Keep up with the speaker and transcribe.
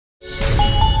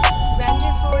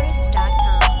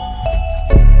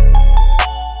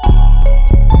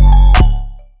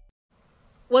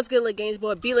What's good, Lit Games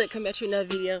boy? Be Lit, come back to another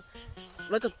video.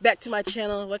 Welcome back to my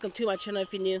channel. Welcome to my channel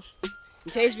if you're new. In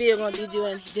today's video, we're going to be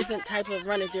doing different type of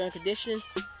running during conditioning.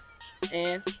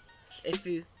 And if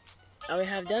you already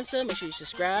have done so, make sure you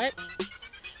subscribe,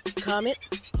 comment,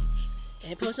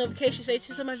 and post notifications so you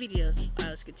see my videos. Alright,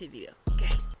 let's get to the video.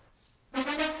 Okay.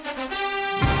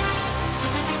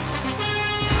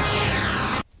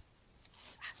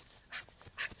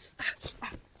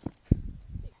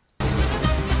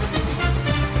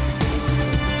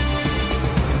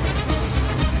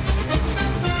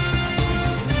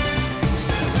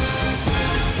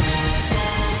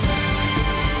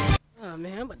 Oh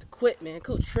man, I'm about to quit, man.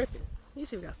 Coach tripping. You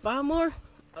see we got 5 more?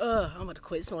 I'm about to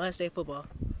quit. It's my last day of football.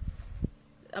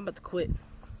 I'm about to quit.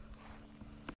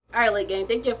 Alright, Lit Gang,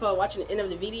 thank you for watching the end of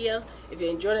the video. If you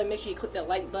enjoyed it, make sure you click that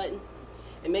like button.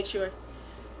 And make sure you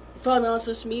follow me on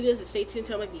social medias and stay tuned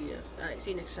to all my videos. Alright,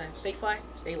 see you next time. Stay fly,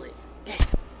 stay lit. Gang.